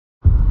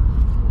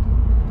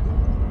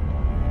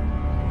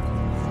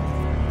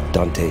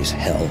Dante's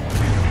hell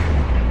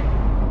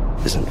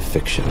isn't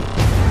fiction.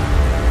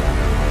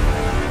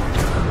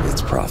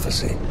 It's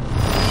prophecy.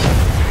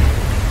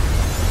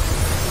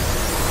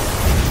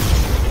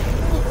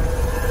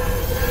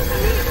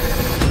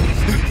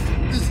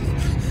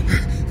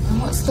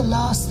 What's the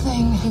last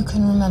thing you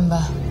can remember?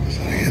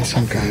 I had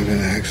some kind of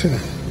an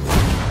accident.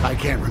 I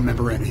can't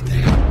remember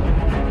anything.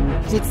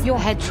 It's your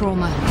head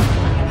trauma.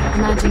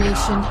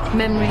 Imagination,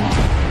 memory,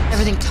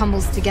 everything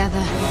tumbles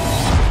together.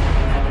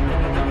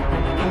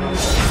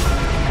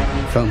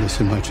 Found this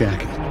in my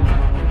jacket.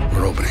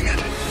 We're opening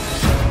it.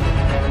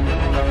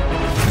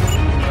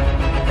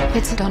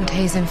 It's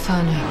Dante's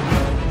Inferno.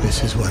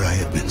 This is what I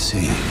have been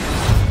seeing.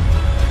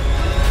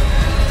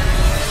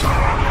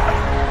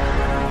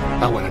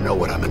 I want to know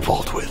what I'm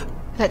involved with.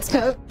 Let's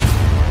go.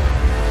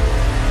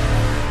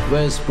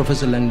 Where's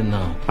Professor Langdon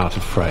now? Out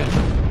of frame.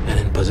 And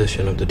in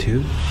possession of the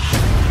tube?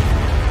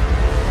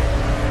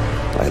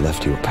 I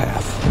left you a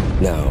path.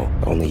 Now,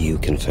 only you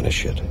can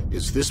finish it.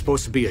 Is this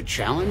supposed to be a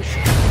challenge?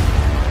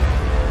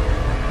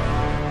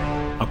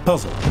 A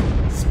puzzle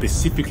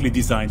specifically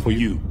designed for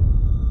you.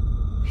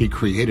 He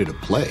created a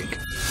plague.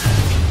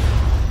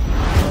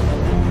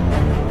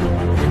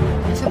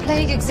 If a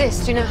plague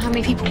exists, do you know how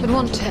many people would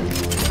want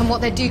it? And what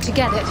they'd do to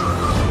get it?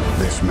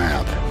 This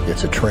map,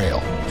 it's a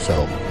trail,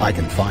 so I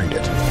can find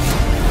it.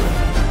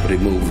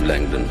 Remove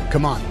Langdon.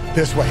 Come on,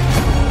 this way.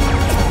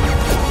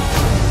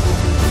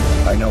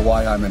 I know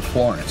why I'm in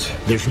Florence.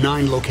 There's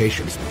 9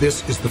 locations.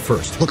 This is the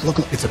first. Look,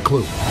 it's a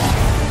clue.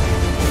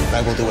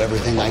 I will do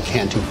everything I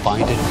can to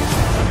find it.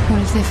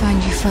 What if they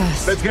find you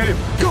first? Let's get him.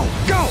 Go!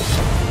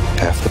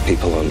 Half the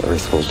people on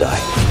Earth will die.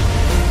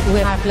 We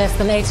have less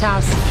than 8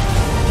 hours.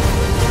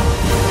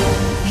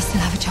 We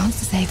still have a chance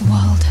to save the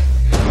world.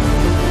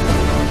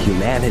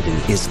 Humanity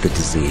is the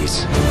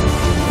disease.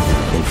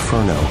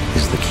 Inferno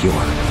is the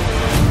cure.